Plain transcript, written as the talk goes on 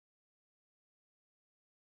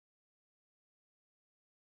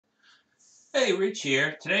Hey, Rich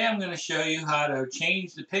here. Today I'm going to show you how to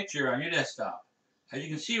change the picture on your desktop. As you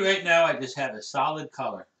can see right now, I just have a solid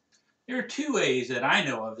color. There are two ways that I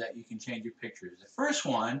know of that you can change your pictures. The first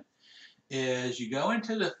one is you go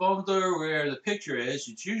into the folder where the picture is.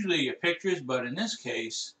 It's usually your pictures, but in this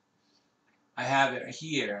case, I have it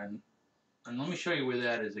here. And let me show you where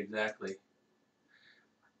that is exactly.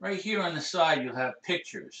 Right here on the side, you'll have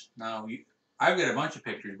pictures. Now, I've got a bunch of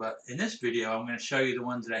pictures, but in this video, I'm going to show you the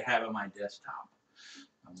ones that I have on my desktop.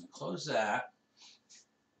 I'm going to close that.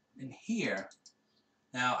 And here,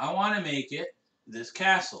 now I want to make it this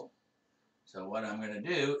castle. So what I'm going to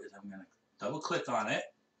do is I'm going to double click on it.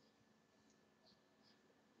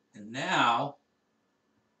 And now,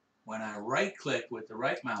 when I right click with the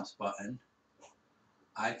right mouse button,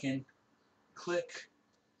 I can click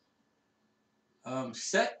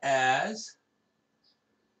set as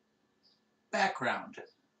background.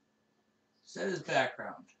 Set as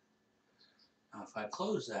background. Now if I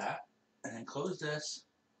close that and then close this,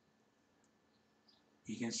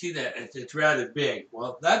 you can see that it's rather big.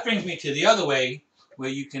 Well, that brings me to the other way where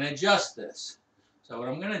you can adjust this. So what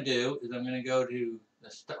I'm going to do is I'm going to go to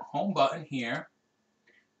the home button here.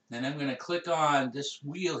 Then I'm going to click on this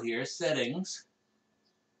wheel here, settings.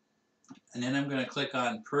 And then I'm going to click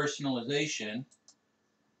on personalization.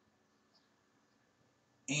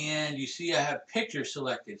 And you see I have picture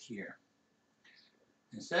selected here.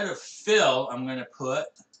 Instead of fill, I'm going to put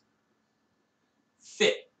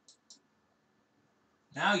fit.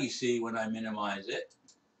 Now you see when I minimize it,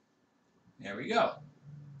 there we go.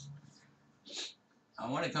 I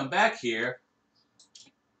want to come back here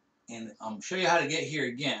and I'll show you how to get here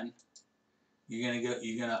again. You're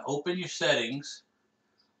going to open your settings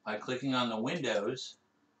by clicking on the windows,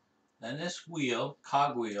 then this wheel,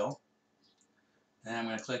 cog wheel, then I'm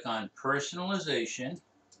going to click on personalization,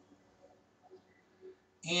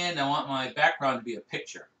 and I want my background to be a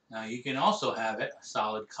picture. Now you can also have it a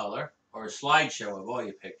solid color or a slideshow of all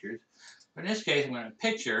your pictures, but in this case I'm going to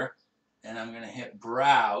picture, and I'm going to hit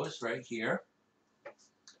browse right here,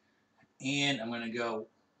 and I'm going to go,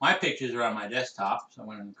 my pictures are on my desktop, so I'm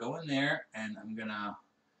going to go in there and I'm going to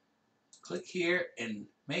click here and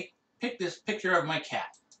pick this picture of my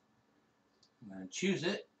cat. I'm going to choose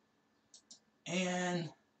it, and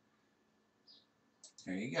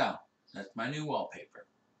there you go. That's my new wallpaper.